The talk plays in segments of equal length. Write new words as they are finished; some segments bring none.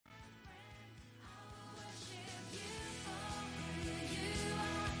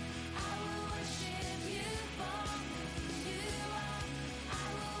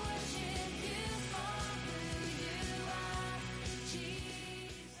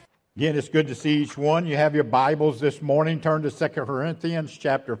Again, it's good to see each one. You have your Bibles this morning. Turn to 2 Corinthians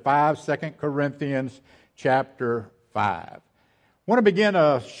chapter 5, 2 Corinthians chapter 5. I want to begin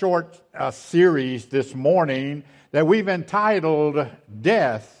a short series this morning that we've entitled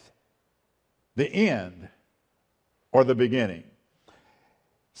Death, the End, or the Beginning.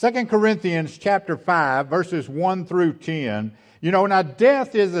 2 Corinthians chapter 5, verses 1 through 10. Now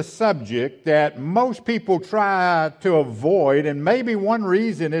death is a subject that most people try to avoid, and maybe one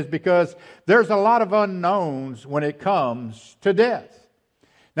reason is because there's a lot of unknowns when it comes to death.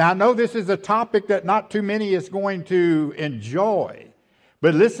 Now I know this is a topic that not too many is going to enjoy,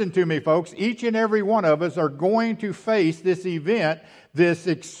 but listen to me folks, each and every one of us are going to face this event, this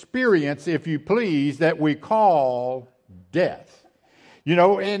experience, if you please, that we call death.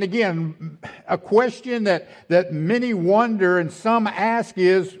 And again, a question that many wonder and some ask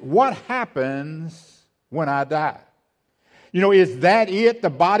is, what happens when I die? Is that it?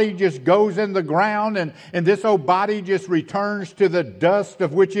 The body just goes in the ground and this old body just returns to the dust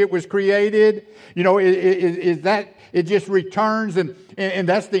of which it was created? Is that it just returns and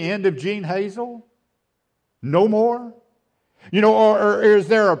that's the end of Gene Hazel? No more? Or is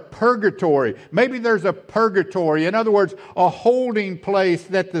there a purgatory? Maybe there's a purgatory. In other words, a holding place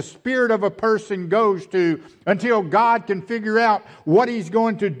that the spirit of a person goes to until God can figure out what He's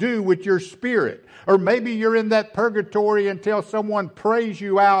going to do with your spirit. Or maybe you're in that purgatory until someone prays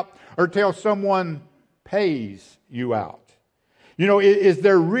you out or till someone pays you out. Is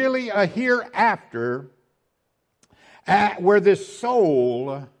there really a hereafter where this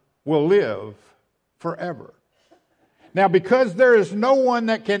soul will live forever? Now, because there is no one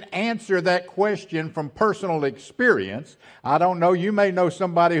that can answer that question from personal experience, I don't know, you may know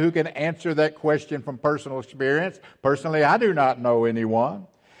somebody who can answer that question from personal experience. Personally, I do not know anyone.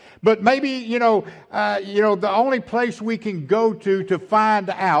 But maybe, the only place we can go to find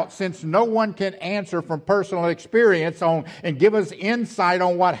out, since no one can answer from personal experience and give us insight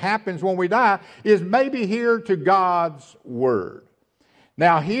on what happens when we die, is maybe here to God's Word.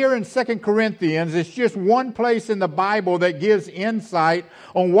 Now here in 2 Corinthians, it's just one place in the Bible that gives insight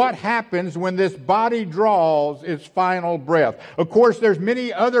on what happens when this body draws its final breath. Of course, there's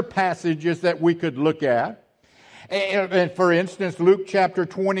many other passages that we could look at. And for instance, Luke chapter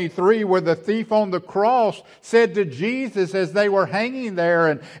 23, where the thief on the cross said to Jesus as they were hanging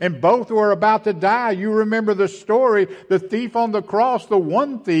there and both were about to die. You remember the story, the thief on the cross, the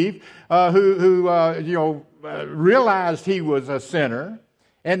one thief who realized he was a sinner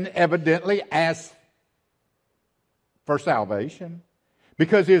and evidently asked for salvation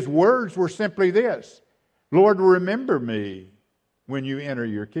because his words were simply this: Lord, remember me when you enter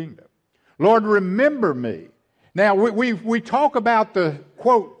your kingdom. Lord, remember me. Now, we talk about the,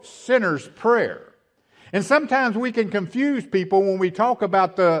 quote, sinner's prayer. And sometimes we can confuse people when we talk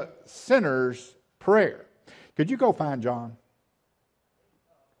about the sinner's prayer. Could you go find John?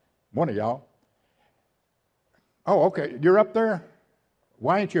 One of y'all. Oh, okay. You're up there?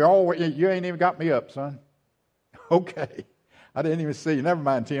 Why ain't you always, you ain't even got me up, son. Okay. I didn't even see you. Never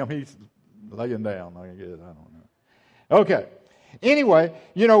mind, Tim. He's laying down. I guess. I don't know. Okay. Anyway,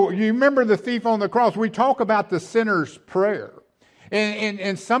 you remember the thief on the cross. We talk about the sinner's prayer.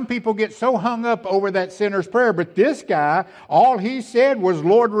 And some people get so hung up over that sinner's prayer. But this guy, all he said was,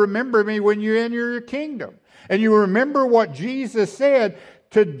 Lord, remember me when you enter your kingdom. And you remember what Jesus said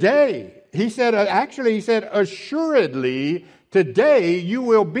today. He said, assuredly, today you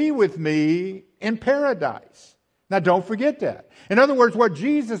will be with me in paradise. Now don't forget that. In other words, what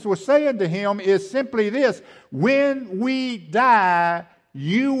Jesus was saying to him is simply this: when we die,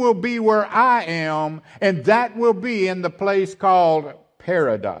 you will be where I am, and that will be in the place called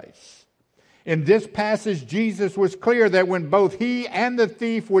paradise. In this passage, Jesus was clear that when both he and the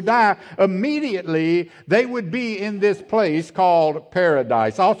thief would die, immediately they would be in this place called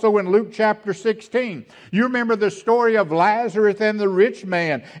paradise. Also in Luke chapter 16, you remember the story of Lazarus and the rich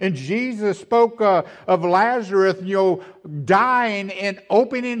man. And Jesus spoke of Lazarus, dying and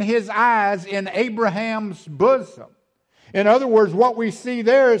opening his eyes in Abraham's bosom. In other words, what we see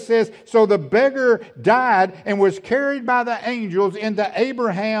there, it says, so the beggar died and was carried by the angels into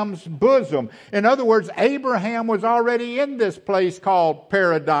Abraham's bosom. In other words, Abraham was already in this place called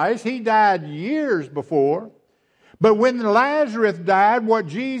paradise. He died years before. But when Lazarus died, what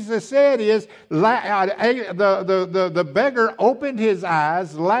Jesus said is, the beggar opened his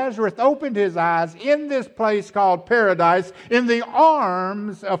eyes, Lazarus opened his eyes in this place called paradise in the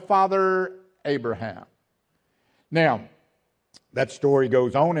arms of Father Abraham. Now, that story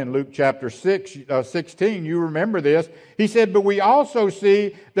goes on in Luke chapter 16. You remember this. He said, but we also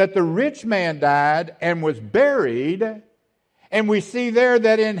see that the rich man died and was buried, And we see there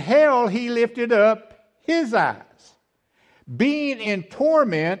that in hell he lifted up his eyes. Being in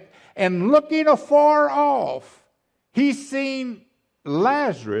torment and looking afar off, he's seen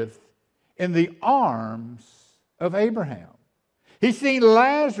Lazarus in the arms of Abraham. He's seen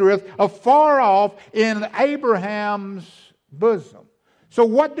Lazarus afar off in Abraham's bosom. So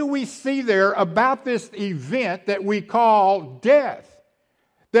what do we see there about this event that we call death?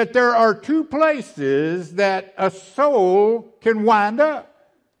 That there are two places that a soul can wind up.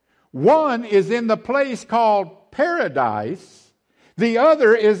 One is in the place called paradise. The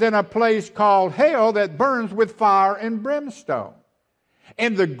other is in a place called hell that burns with fire and brimstone.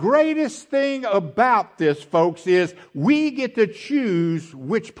 And the greatest thing about this, folks, is we get to choose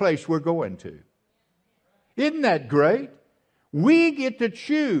which place we're going to. Isn't that great? We get to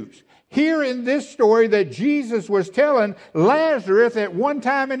choose. Here in this story that Jesus was telling, Lazarus at one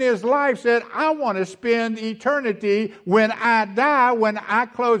time in his life said, I want to spend eternity when I die, when I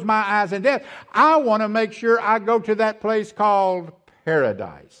close my eyes in death. I want to make sure I go to that place called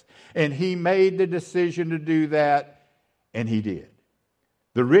paradise. And he made the decision to do that, and he did.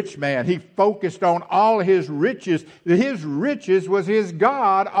 The rich man, he focused on all his riches. His riches was his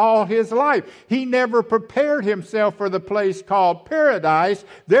God all his life. He never prepared himself for the place called paradise.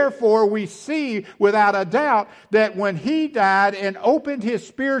 Therefore, we see without a doubt that when he died and opened his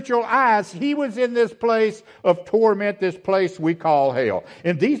spiritual eyes, he was in this place of torment, this place we call hell.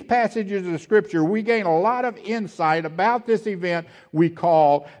 In these passages of Scripture, we gain a lot of insight about this event we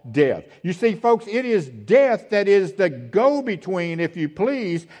call death. You see, folks, it is death that is the go-between, if you please,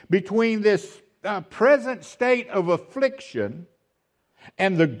 between this present state of affliction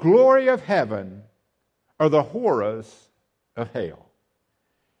and the glory of heaven or the horrors of hell.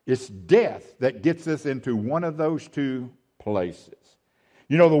 It's death that gets us into one of those two places.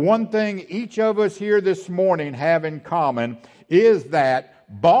 You know, the one thing each of us here this morning have in common is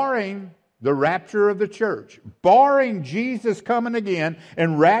that, barring the rapture of the church, barring Jesus coming again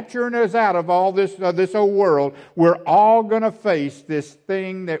and rapturing us out of all this old world, we're all going to face this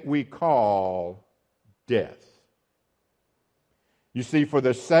thing that we call death. You see, for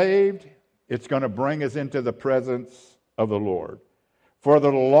the saved, it's going to bring us into the presence of the Lord. For the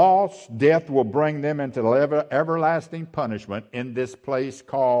lost, death will bring them into everlasting punishment in this place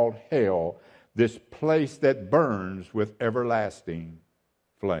called hell, this place that burns with everlasting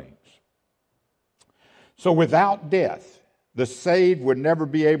flames. So without death, the saved would never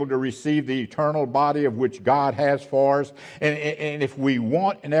be able to receive the eternal body of which God has for us. And if we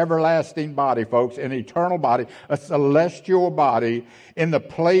want an everlasting body, folks, an eternal body, a celestial body, in the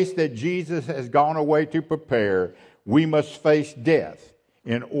place that Jesus has gone away to prepare, we must face death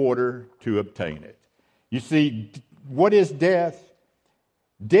in order to obtain it. You see, what is death?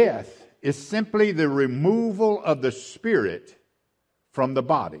 Death is simply the removal of the spirit from the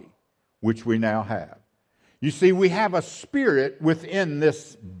body, which we now have. You see, we have a spirit within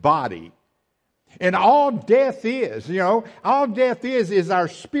this body. And all death is, all death is our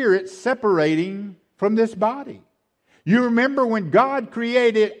spirit separating from this body. You remember when God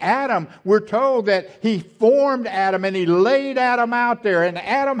created Adam, we're told that he formed Adam and he laid Adam out there. And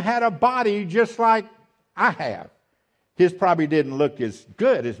Adam had a body just like I have. His probably didn't look as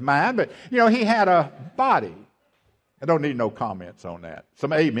good as mine, but, he had a body. I don't need no comments on that.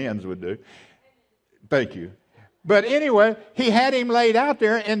 Some amens would do. Thank you. But anyway, he had him laid out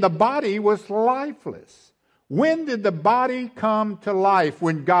there and the body was lifeless. When did the body come to life?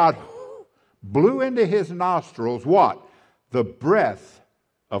 When God blew into his nostrils what? The breath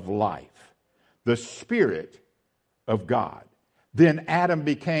of life. The Spirit of God. Then Adam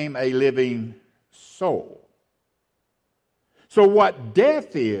became a living soul. So what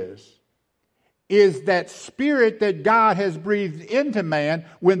death is that spirit that God has breathed into man.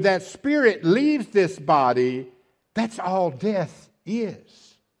 When that spirit leaves this body, that's all death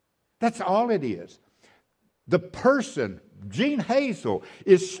is. That's all it is. The person, Gene Hazel,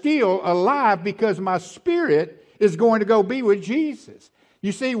 is still alive because my spirit is going to go be with Jesus.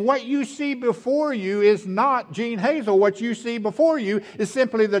 You see, what you see before you is not Gene Hazel. What you see before you is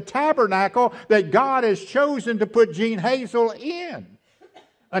simply the tabernacle that God has chosen to put Gene Hazel in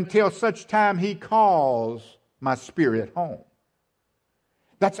until such time he calls my spirit home.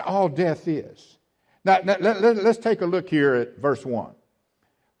 That's all death is. Now let's take a look here at verse 1.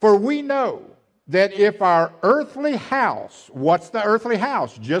 For we know that if our earthly house, what's the earthly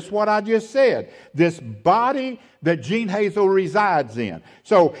house? Just what I just said. This body that Gene Hazel resides in.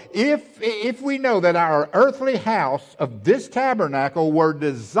 So if we know that our earthly house of this tabernacle were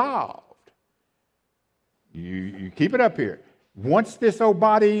dissolved, you keep it up here. Once this old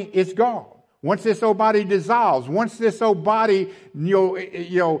body is gone, once this old body dissolves, once this old body,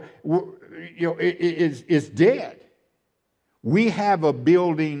 is dead, we have a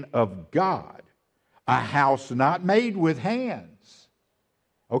building of God, a house not made with hands,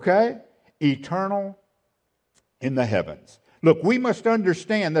 okay? Eternal in the heavens. Look, we must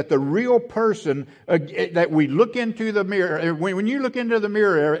understand that the real person that we look into the mirror, when you look into the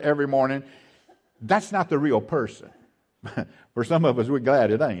mirror every morning, that's not the real person. For some of us, we're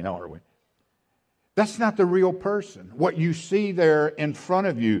glad it ain't, aren't we? That's not the real person. What you see there in front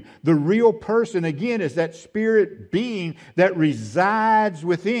of you, the real person, again, is that spirit being that resides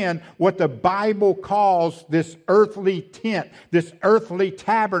within what the Bible calls this earthly tent, this earthly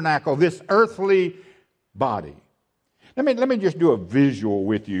tabernacle, this earthly body. Let me just do a visual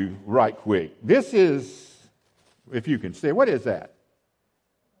with you right quick. This is, if you can see, what is that?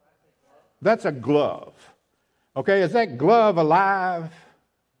 That's a glove. Okay, is that glove alive?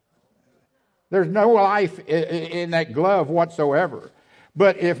 There's no life in that glove whatsoever.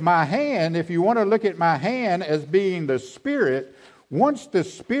 But if you want to look at my hand as being the spirit, once the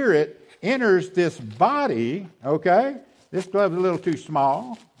spirit enters this body, okay, this glove's a little too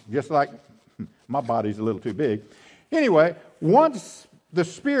small, just like my body's a little too big. Anyway, once the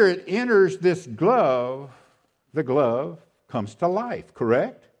spirit enters this glove, the glove comes to life,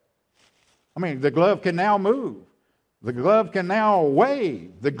 correct? I mean, the glove can now move. The glove can now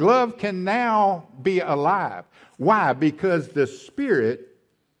wave. The glove can now be alive. Why? Because the spirit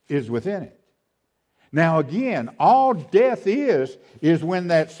is within it. Now again, all death is when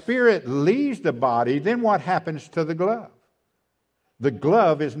that spirit leaves the body, then what happens to the glove? The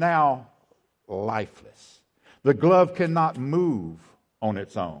glove is now lifeless. The glove cannot move on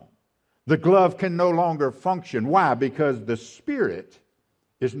its own. The glove can no longer function. Why? Because the spirit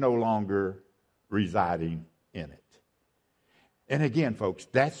is no longer residing in it. And again, folks,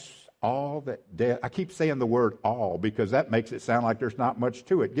 that's all that death. I keep saying the word all because that makes it sound like there's not much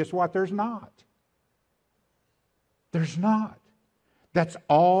to it. Guess what? There's not. There's not. That's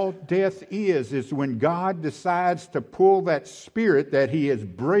all death is when God decides to pull that spirit that He has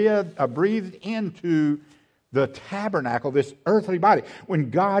breathed into the tabernacle, this earthly body. When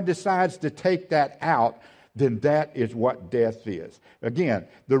God decides to take that out, then that is what death is. Again,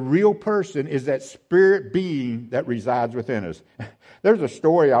 the real person is that spirit being that resides within us. There's a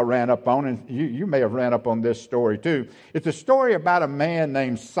story I ran up on, and you may have ran up on this story too. It's a story about a man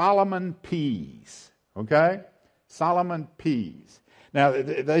named Solomon Pease. Okay? Solomon Pease. Now,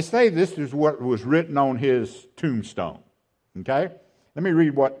 they say this is what was written on his tombstone. Okay? Let me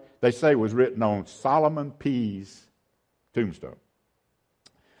read what they say was written on Solomon Pease' tombstone.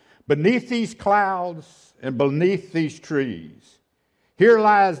 Beneath these clouds and beneath these trees, here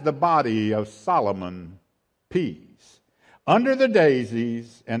lies the body of Solomon Pease, under the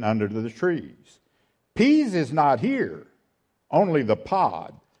daisies and under the trees. Pease is not here, only the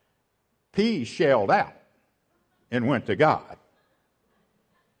pod. Pease shelled out and went to God.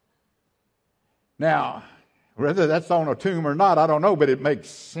 Now, whether that's on a tomb or not, I don't know, but it makes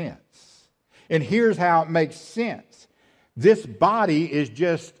sense. And here's how it makes sense. This body is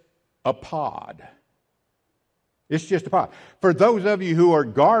just a pod. It's just a pod. For those of you who are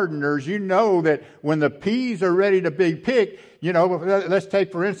gardeners, you know that when the peas are ready to be picked, let's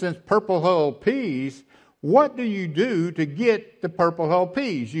take, for instance, purple hull peas. What do you do to get the purple hull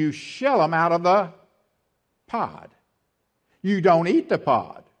peas? You shell them out of the pod. You don't eat the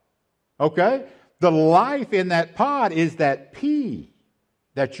pod. Okay? The life in that pod is that pea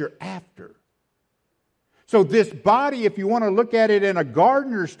that you're after. So this body, if you want to look at it in a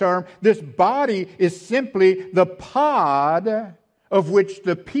gardener's term, this body is simply the pod of which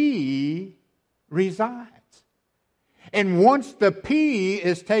the pea resides. And once the pea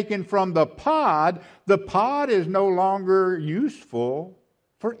is taken from the pod is no longer useful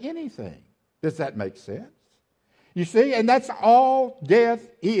for anything. Does that make sense? You see, and that's all death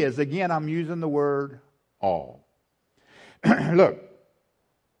is. Again, I'm using the word all. Look,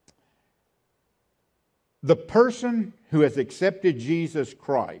 the person who has accepted Jesus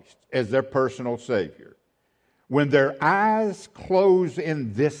Christ as their personal Savior, when their eyes close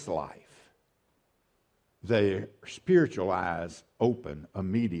in this life, their spiritual eyes open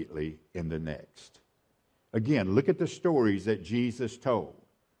immediately in the next. Again, look at the stories that Jesus told.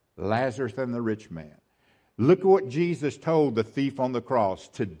 Lazarus and the rich man. Look at what Jesus told the thief on the cross.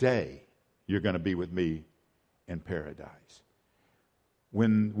 Today, you're going to be with me in paradise.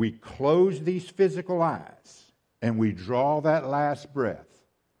 When we close these physical eyes and we draw that last breath,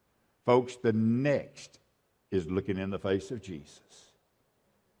 folks, the next is looking in the face of Jesus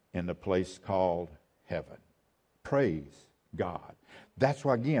in the place called heaven. Praise God. That's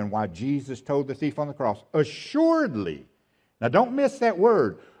why, again, why Jesus told the thief on the cross, assuredly. Now don't miss that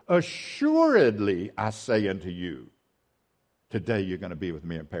word. Assuredly, I say unto you, today you're going to be with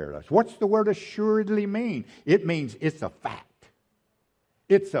me in paradise. What's the word assuredly mean? It means it's a fact.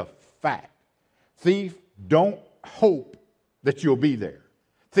 It's a fact. Thief, don't hope that you'll be there.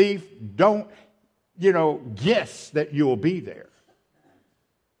 Thief, don't, guess that you'll be there.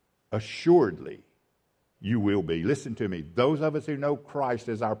 Assuredly, you will be. Listen to me. Those of us who know Christ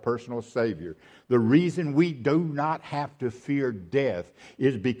as our personal Savior, the reason we do not have to fear death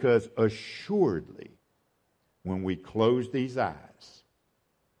is because assuredly, when we close these eyes,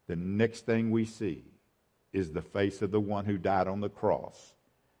 the next thing we see is the face of the one who died on the cross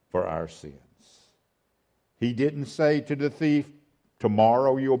for our sins. He didn't say to the thief,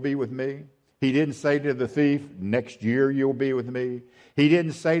 tomorrow you'll be with me. He didn't say to the thief, next year you'll be with me. He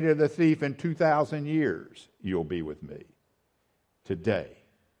didn't say to the thief, in 2,000 years you'll be with me. Today.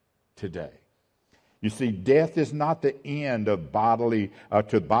 You see, death is not the end of bodily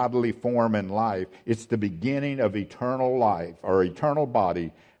form and life. It's the beginning of eternal life, or eternal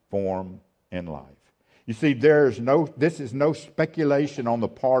body, form, and life. You see, this is no speculation on the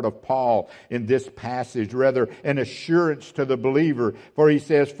part of Paul in this passage, rather an assurance to the believer. For he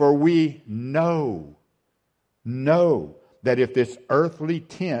says, for we know that if this earthly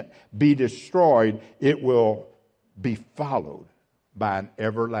tent be destroyed, it will be followed by an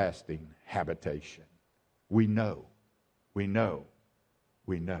everlasting habitation. We know.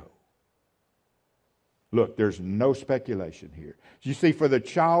 Look, there's no speculation here. You see, for the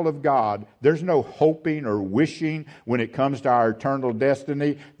child of God, there's no hoping or wishing when it comes to our eternal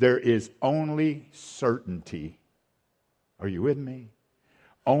destiny. There is only certainty. Are you with me?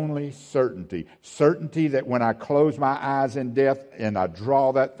 Only certainty. Certainty that when I close my eyes in death and I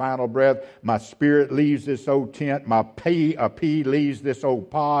draw that final breath, my spirit leaves this old tent, my pea leaves this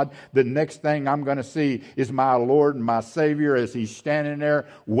old pod. The next thing I'm going to see is my Lord and my Savior as He's standing there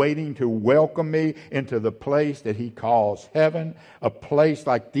waiting to welcome me into the place that He calls heaven, a place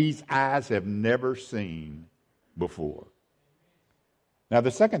like these eyes have never seen before. Now, the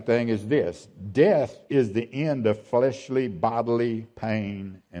second thing is this. Death is the end of fleshly, bodily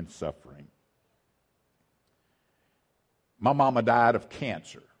pain and suffering. My mama died of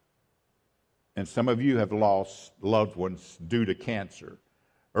cancer. And some of you have lost loved ones due to cancer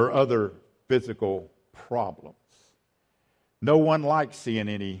or other physical problems. No one likes seeing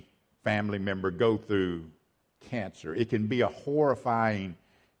any family member go through cancer. It can be a horrifying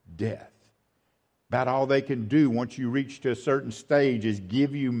death. About all they can do once you reach to a certain stage is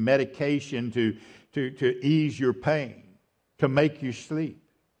give you medication to ease your pain, to make you sleep.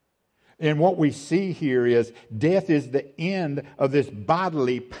 And what we see here is death is the end of this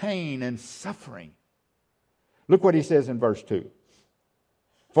bodily pain and suffering. Look what he says in verse 2.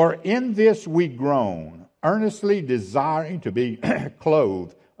 For in this we groan, earnestly desiring to be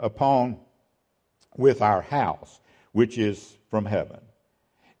clothed upon with our house, which is from heaven.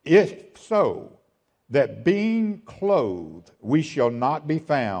 If so, that being clothed, we shall not be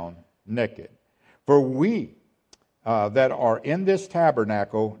found naked. For we that are in this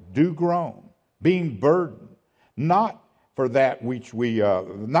tabernacle do groan, being burdened, not for that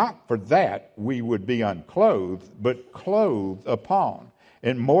we would be unclothed, but clothed upon,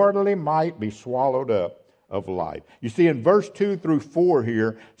 and mortally might be swallowed up of life. You see, in verse 2 through 4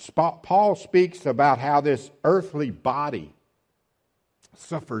 here, Paul speaks about how this earthly body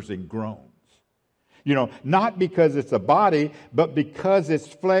suffers and groans. Not because it's a body, but because it's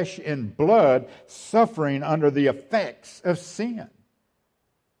flesh and blood suffering under the effects of sin.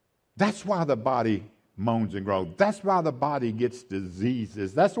 That's why the body moans and groans. That's why the body gets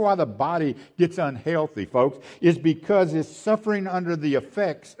diseases. That's why the body gets unhealthy, folks, is because it's suffering under the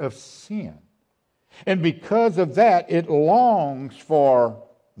effects of sin. And because of that, it longs for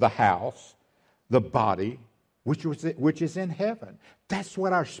the house, the body, which is in heaven. That's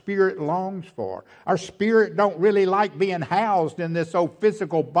what our spirit longs for. Our spirit don't really like being housed in this old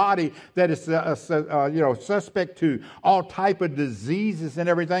physical body that is suspect to all type of diseases and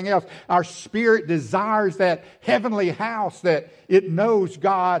everything else. Our spirit desires that heavenly house that it knows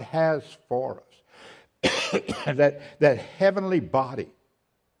God has for us. that heavenly body.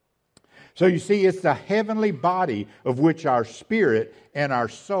 So you see, it's the heavenly body of which our spirit and our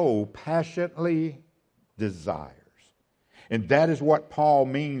soul passionately desires. And that is what Paul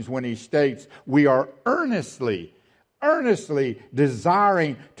means when he states we are earnestly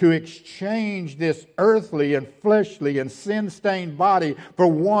desiring to exchange this earthly and fleshly and sin-stained body for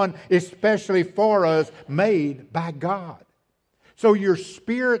one especially for us made by God. So your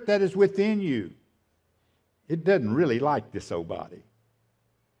spirit that is within you, it doesn't really like this old body.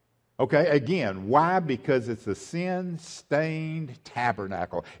 Okay, again, why? Because it's a sin-stained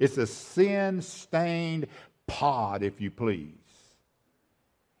tabernacle. It's a sin-stained pod, if you please.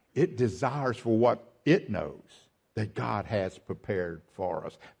 It desires for what it knows that God has prepared for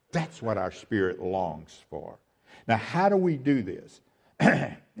us. That's what our spirit longs for. Now, how do we do this?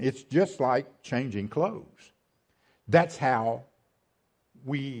 It's just like changing clothes. That's how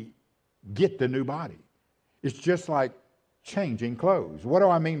we get the new body. It's just like changing clothes. What do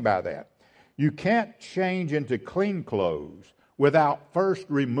I mean by that? You can't change into clean clothes without first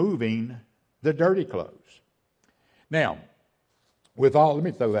removing the dirty clothes. Now, let me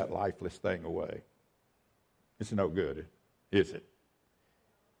throw that lifeless thing away. It's no good, is it?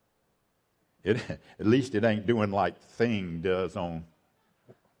 At least it ain't doing like Thing does on,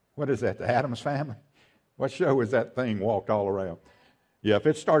 what is that, the Addams Family? What show is that Thing walked all around? Yeah, if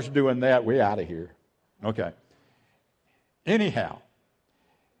it starts doing that, we're out of here. Okay. Anyhow,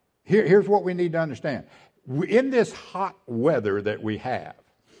 here's what we need to understand. In this hot weather that we have,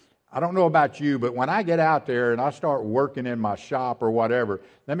 I don't know about you, but when I get out there and I start working in my shop or whatever,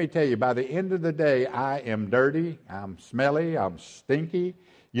 let me tell you, by the end of the day, I am dirty, I'm smelly, I'm stinky,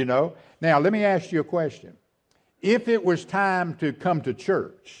 you know. Now, let me ask you a question. If it was time to come to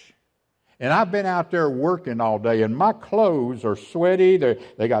church, and I've been out there working all day, and my clothes are sweaty.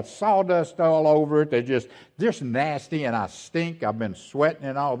 They got sawdust all over it. They're just nasty, and I stink. I've been sweating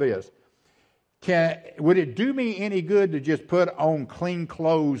and all this. Would it do me any good to just put on clean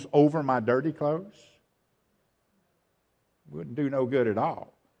clothes over my dirty clothes? Wouldn't do no good at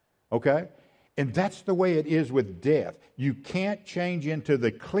all. Okay? And that's the way it is with death. You can't change into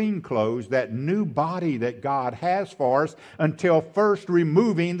the clean clothes, that new body that God has for us, until first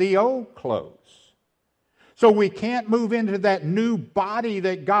removing the old clothes. So we can't move into that new body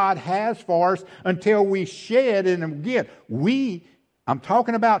that God has for us until we shed. And again, I'm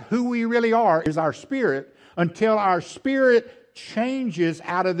talking about who we really are, is our spirit, until our spirit changes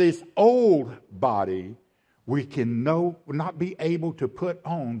out of this old body. We can not be able to put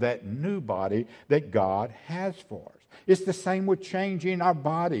on that new body that God has for us. It's the same with changing our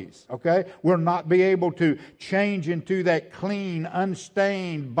bodies, okay? We'll not be able to change into that clean,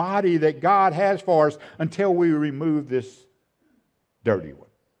 unstained body that God has for us until we remove this dirty one.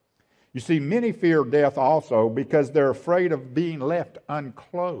 You see, many fear death also because they're afraid of being left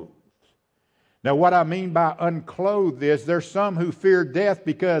unclothed. Now, what I mean by unclothed is there's some who fear death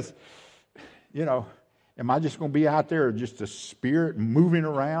because, am I just going to be out there just a spirit moving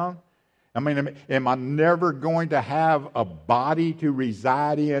around? I mean, am I never going to have a body to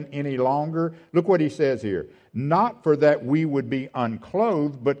reside in any longer? Look what he says here. Not for that we would be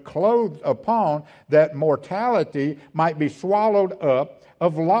unclothed, but clothed upon, that mortality might be swallowed up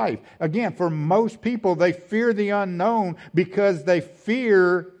of life. Again, for most people, they fear the unknown because they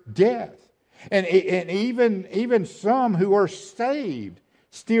fear death. And even some who are saved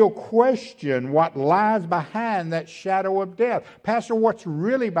still question what lies behind that shadow of death. Pastor, what's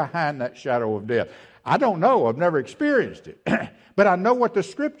really behind that shadow of death? I don't know. I've never experienced it. But I know what the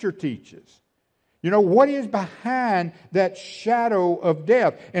Scripture teaches. What is behind that shadow of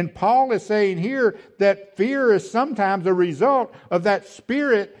death? And Paul is saying here that fear is sometimes a result of that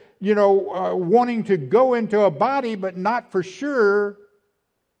spirit, wanting to go into a body, but not for sure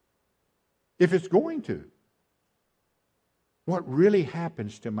if it's going to. What really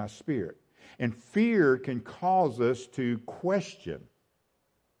happens to my spirit? And fear can cause us to question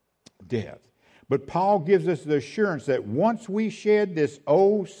death. But Paul gives us the assurance that once we shed this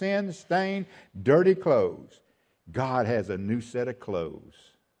old sin-stained, dirty clothes, God has a new set of clothes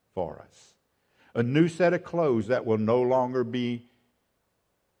for us. A new set of clothes that will no longer be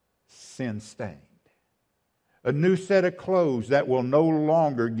sin-stained. A new set of clothes that will no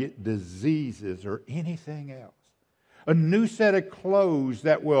longer get diseases or anything else. A new set of clothes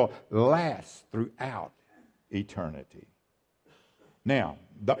that will last throughout eternity. Now,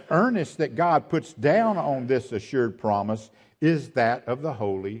 the earnest that God puts down on this assured promise is that of the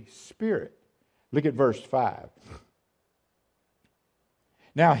Holy Spirit. Look at verse 5.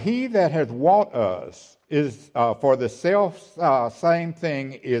 Now, he that hath wrought us is for the same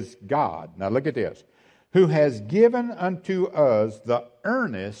thing is God. Now, look at this. Who has given unto us the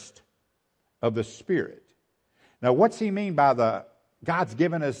earnest of the Spirit. Now, what's he mean by God's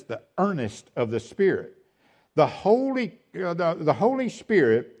given us the earnest of the Spirit? The Holy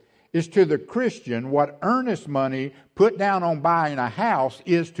Spirit is to the Christian what earnest money put down on buying a house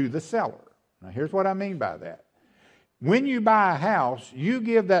is to the seller. Now, here's what I mean by that. When you buy a house, you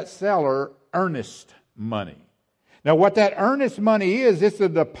give that seller earnest money. Now, what that earnest money is, it's a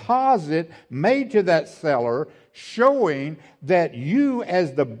deposit made to that seller showing that you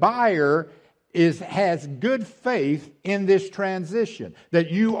as the buyer has good faith in this transition,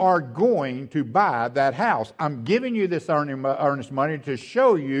 that you are going to buy that house. I'm giving you this earnest money to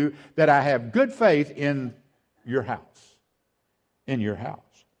show you that I have good faith in your house. In your house.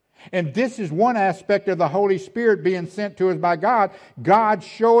 And this is one aspect of the Holy Spirit being sent to us by God. God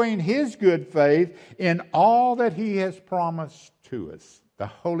showing His good faith in all that He has promised to us. The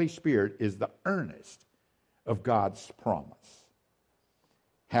Holy Spirit is the earnest of God's promise.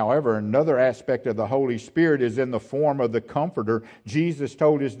 However, another aspect of the Holy Spirit is in the form of the Comforter. Jesus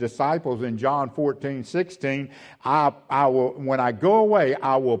told His disciples in John 14:16, I will, when I go away,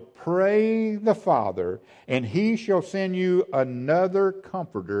 I will pray the Father, and He shall send you another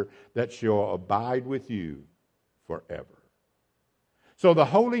Comforter that shall abide with you forever. So the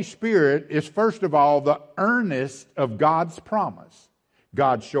Holy Spirit is, first of all, the earnest of God's promise.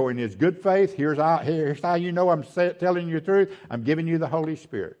 God showing His good faith. Here's how you know I'm telling you the truth. I'm giving you the Holy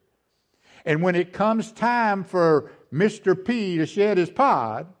Spirit. And when it comes time for Mr. P to shed his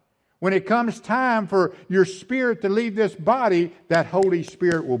pod, when it comes time for your spirit to leave this body, that Holy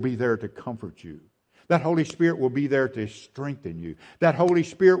Spirit will be there to comfort you. That Holy Spirit will be there to strengthen you. That Holy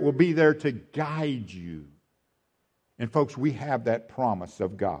Spirit will be there to guide you. And folks, we have that promise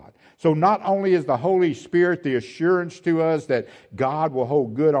of God. So not only is the Holy Spirit the assurance to us that God will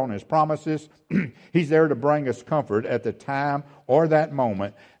hold good on His promises, He's there to bring us comfort at the time or that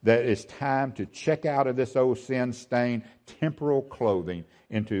moment that it's time to check out of this old sin-stained temporal clothing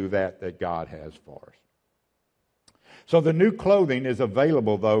into that God has for us. So the new clothing is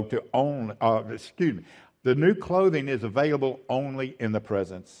available, though, the new clothing is available only in the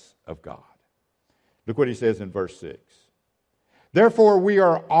presence of God. Look what he says in verse 6. Therefore, we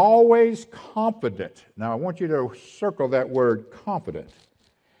are always confident. Now, I want you to circle that word confident.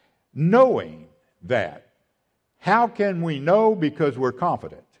 Knowing that. How can we know? Because we're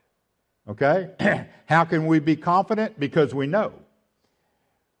confident. Okay? How can we be confident? Because we know.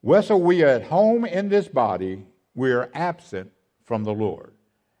 Whether we are at home in this body, we are absent from the Lord.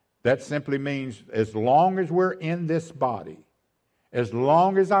 That simply means as long as we're in this body, as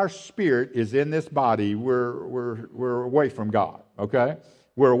long as our spirit is in this body, we're away from God, okay?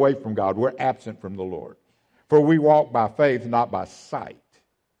 We're away from God. We're absent from the Lord. For we walk by faith, not by sight.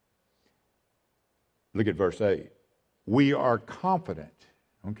 Look at verse 8. We are confident,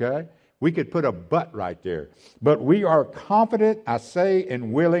 okay? We could put a but right there. But we are confident, I say,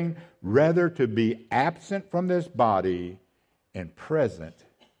 and willing rather to be absent from this body and present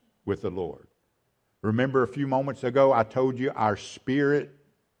with the Lord. Remember a few moments ago I told you our spirit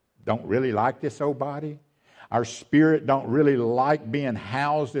don't really like this old body? Our spirit don't really like being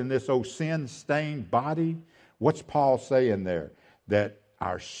housed in this old sin-stained body? What's Paul saying there? That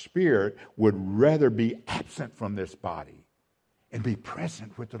our spirit would rather be absent from this body and be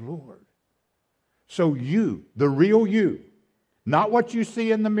present with the Lord. So you, the real you, not what you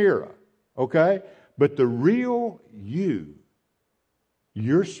see in the mirror, okay? But the real you,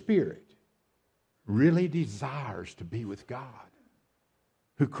 your spirit, really desires to be with God,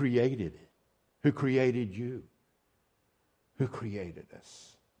 who created it, who created you, who created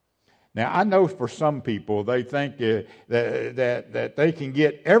us. Now, I know for some people, they think that they can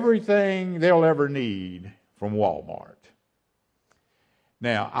get everything they'll ever need from Walmart.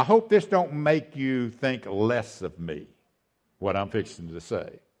 Now, I hope this don't make you think less of me, what I'm fixing to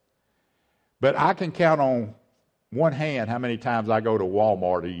say. But I can count on one hand how many times I go to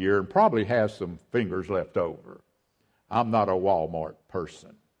Walmart a year and probably have some fingers left over. I'm not a Walmart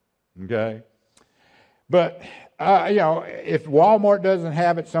person, okay? But, if Walmart doesn't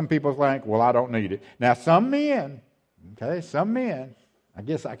have it, some people think, well, I don't need it. Now, some men, I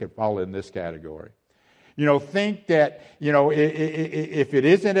guess I could fall in this category, think that, if it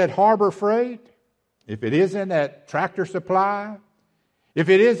isn't at Harbor Freight, if it isn't at Tractor Supply, if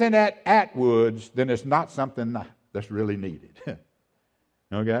it isn't at Atwood's, then it's not something that's really needed.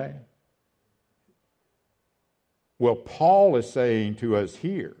 Okay? Well, Paul is saying to us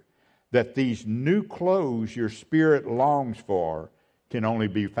here that these new clothes your spirit longs for can only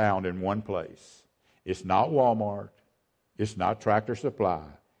be found in one place. It's not Walmart. It's not Tractor Supply.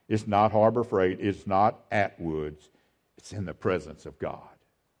 It's not Harbor Freight. It's not Atwood's. It's in the presence of God.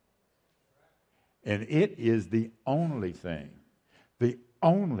 And it is the only thing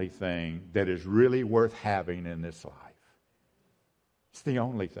that is really worth having in this life. It's the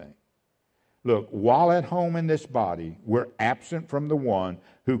only thing. Look, while at home in this body, we're absent from the one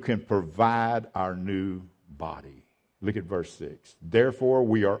who can provide our new body. Look at verse 6. Therefore,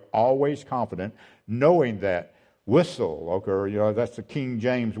 we are always confident, knowing that whistle. Okay, that's the King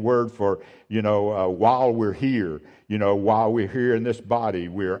James word for, while we're here. While we're here in this body,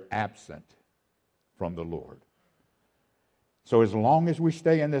 we're absent from the Lord. So as long as we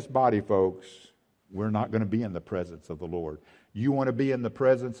stay in this body, folks, we're not going to be in the presence of the Lord. You want to be in the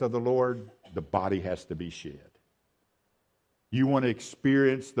presence of the Lord, the body has to be shed. You want to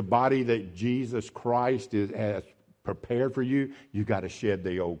experience the body that Jesus Christ has prepared for you, you got to shed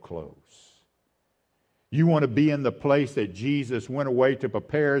the old clothes. You want to be in the place that Jesus went away to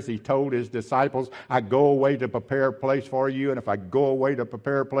prepare, as he told his disciples, I go away to prepare a place for you, and if I go away to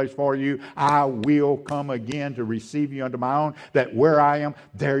prepare a place for you, I will come again to receive you unto my own, that where I am,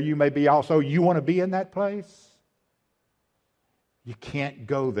 there you may be also. You want to be in that place? You can't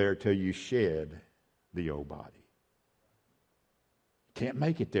go there till you shed the old body. You can't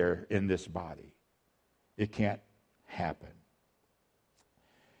make it there in this body. It can't happen.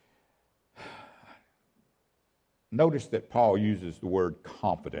 Notice that Paul uses the word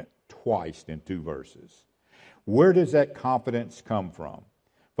confident twice in 2 verses. Where does that confidence come from?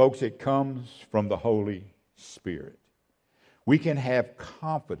 Folks, it comes from the Holy Spirit. We can have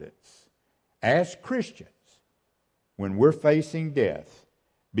confidence as Christians when we're facing death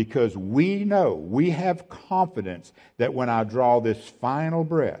because we know, we have confidence that when I draw this final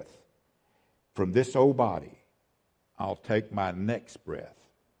breath from this old body, I'll take my next breath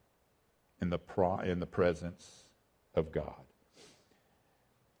in the presence of God.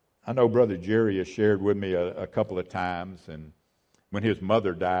 I know Brother Jerry has shared with me a couple of times, and when his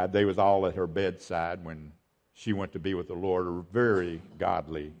mother died, they was all at her bedside when she went to be with the Lord, a very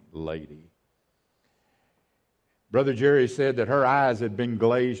godly lady. Brother Jerry said that her eyes had been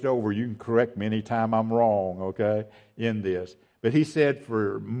glazed over. You can correct me anytime I'm wrong, okay, in this. But he said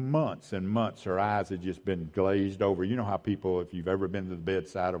for months and months her eyes had just been glazed over. You know how people, if you've ever been to the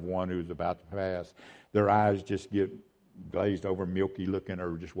bedside of one who's about to pass, their eyes just get glazed over, milky looking,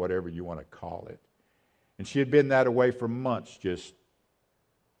 or just whatever you want to call it. And she had been that way for months, just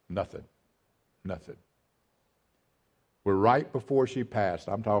nothing. Well, right before she passed,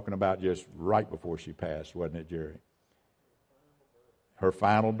 I'm talking about just right before she passed, wasn't it, Jerry? Her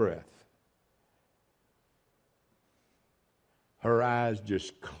final breath. Her eyes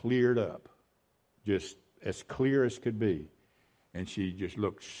just cleared up, just as clear as could be. And she just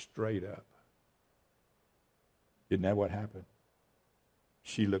looked straight up. Isn't that what happened?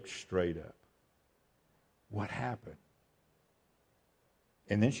 She looked straight up. What happened?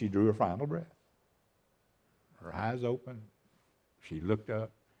 And then she drew her final breath. Her eyes open. She looked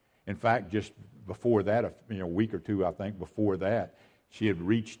up. In fact, just before that, a week or two, I think, before that, she had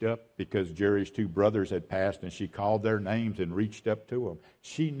reached up because Jerry's 2 brothers had passed, and she called their names and reached up to them.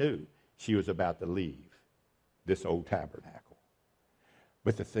 She knew she was about to leave this old tabernacle.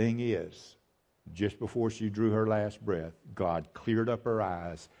 But the thing is, just before she drew her last breath, God cleared up her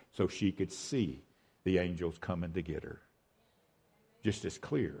eyes so she could see the angels coming to get her. Just as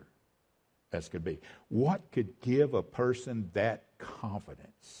clear as could be. What could give a person that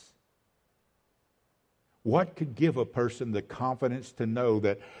confidence? What could give a person the confidence to know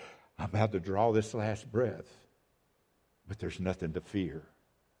that I'm about to draw this last breath, but there's nothing to fear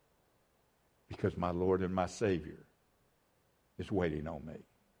because my Lord and my Savior is waiting on me?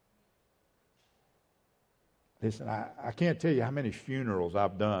 Listen, I can't tell you how many funerals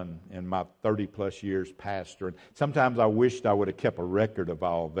I've done in my 30-plus years pastoring. Sometimes I wished I would have kept a record of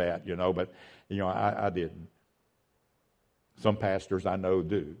all that, but, I didn't. Some pastors I know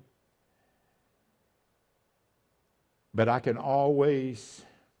do. But I can always,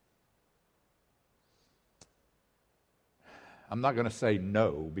 I'm not going to say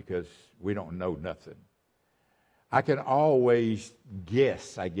no because we don't know nothing. I can always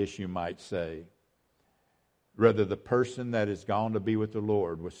guess, I guess you might say, whether the person that has gone to be with the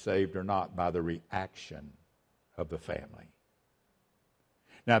Lord was saved or not by the reaction of the family.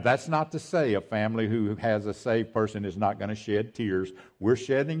 Now, that's not to say a family who has a saved person is not going to shed tears. We're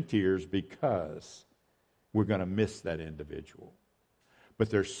shedding tears because we're going to miss that individual. But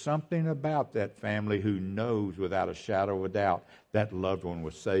there's something about that family who knows without a shadow of a doubt that loved one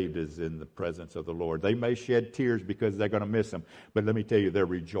was saved is in the presence of the Lord. They may shed tears because they're going to miss him. But let me tell you, they're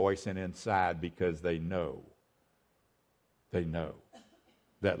rejoicing inside because they know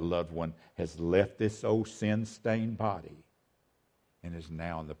that loved one has left this old sin-stained body and is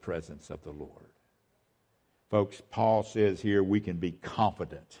now in the presence of the Lord. Folks, Paul says here we can be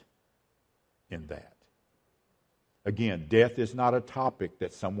confident in that. Again, death is not a topic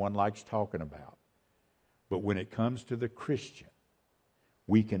that someone likes talking about. But when it comes to the Christian,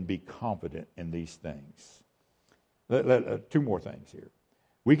 we can be confident in these things. 2 more things here.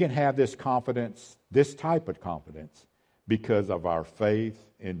 We can have this confidence, this type of confidence, because of our faith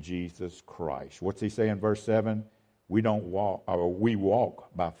in Jesus Christ. What's he say in verse 7? We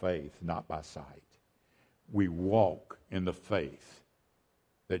walk by faith, not by sight. We walk in the faith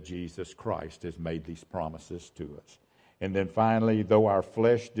that Jesus Christ has made these promises to us. And then finally, though our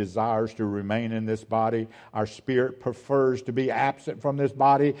flesh desires to remain in this body, our spirit prefers to be absent from this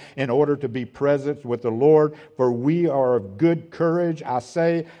body in order to be present with the Lord. For we are of good courage, I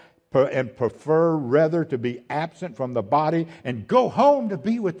say, and prefer rather to be absent from the body and go home to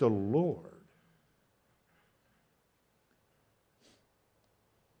be with the Lord.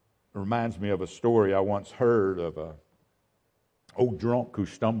 It reminds me of a story I once heard of an old drunk who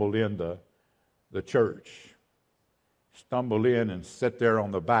stumbled into the church. Stumbled in and sat there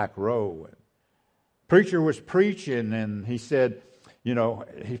on the back row. And preacher was preaching, and he said,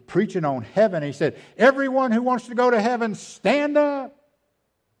 he's preaching on heaven. He said, everyone who wants to go to heaven, stand up.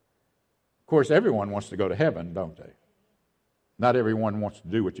 Of course, everyone wants to go to heaven, don't they? Not everyone wants to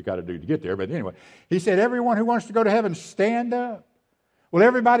do what you got to do to get there, but anyway. He said, everyone who wants to go to heaven, stand up. Well,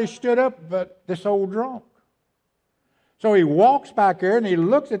 everybody stood up but this old drunk. So he walks back there and he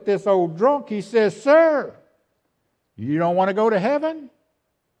looks at this old drunk. He says, sir, you don't want to go to heaven?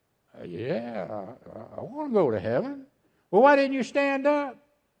 Yeah, I want to go to heaven. Well, why didn't you stand up?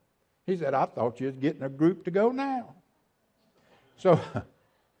 He said, I thought you was getting a group to go now. So,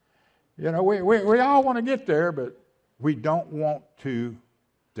 we all want to get there, but we don't want to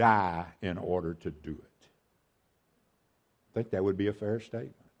die in order to do it. I think that would be a fair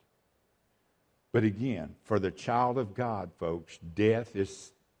statement. But again, for the child of God, folks, death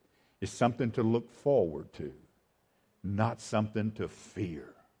is something to look forward to. Not something to fear.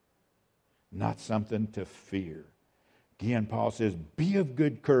 Not something to fear. Again, Paul says, be of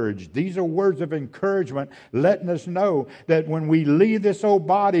good courage. These are words of encouragement, letting us know that when we leave this old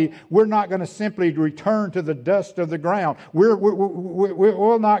body, we're not going to simply return to the dust of the ground.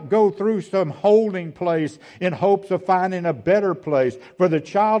 We'll not go through some holding place in hopes of finding a better place. For the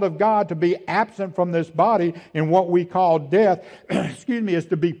child of God to be absent from this body in what we call death, is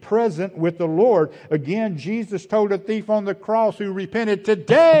to be present with the Lord. Again, Jesus told a thief on the cross who repented,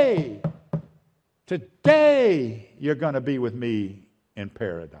 today you're going to be with me in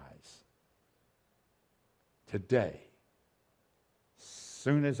paradise. Today.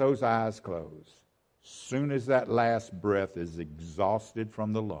 Soon as those eyes close, soon as that last breath is exhausted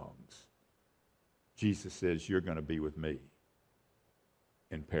from the lungs, Jesus says, you're going to be with me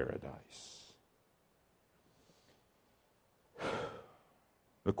in paradise.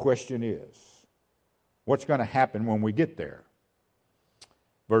 The question is, what's going to happen when we get there?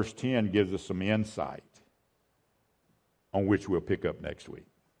 Verse 10 gives us some insight on which we'll pick up next week.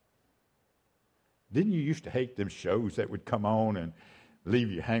 Didn't you used to hate them shows that would come on and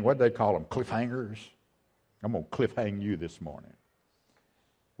leave you hanging? What do they call them? Cliffhangers? I'm going to cliffhang you this morning.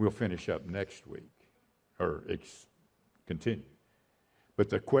 We'll finish up next week or continue. But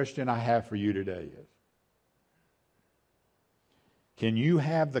the question I have for you today is, can you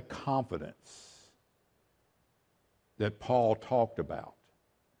have the confidence that Paul talked about?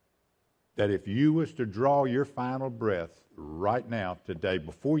 That if you was to draw your final breath right now, today,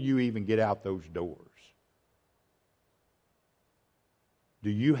 before you even get out those doors, do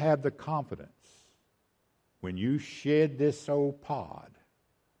you have the confidence when you shed this old pod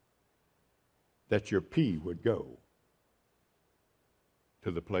that your pee would go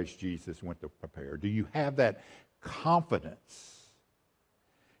to the place Jesus went to prepare? Do you have that confidence?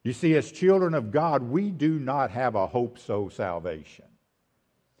 You see, as children of God, we do not have a hope-so salvation.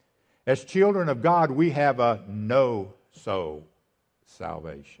 As children of God, we have a no-so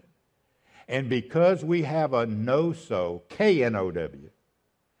salvation. And because we have a no-so, K-N-O-W,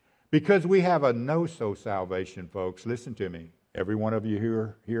 because we have a no-so salvation, folks, listen to me, every one of you who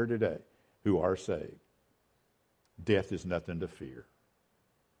are here today who are saved, death is nothing to fear.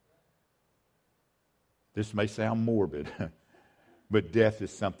 This may sound morbid, but death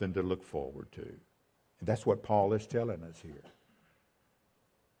is something to look forward to. And that's what Paul is telling us here.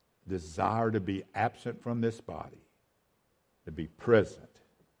 Desire to be absent from this body, to be present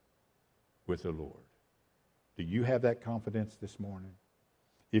with the Lord. Do you have that confidence this morning?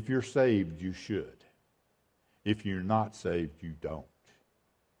 If you're saved, you should. If you're not saved, you don't.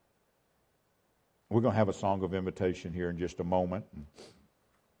 We're going to have a song of invitation here in just a moment.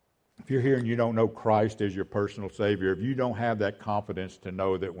 If you're here and you don't know Christ as your personal Savior, if you don't have that confidence to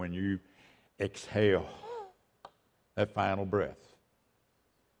know that when you exhale that final breath,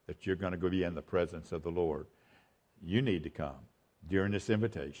 that you're going to be in the presence of the Lord, you need to come during this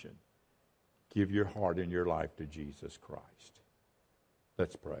invitation. Give your heart and your life to Jesus Christ.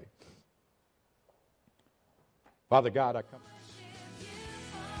 Let's pray. Father God, I come.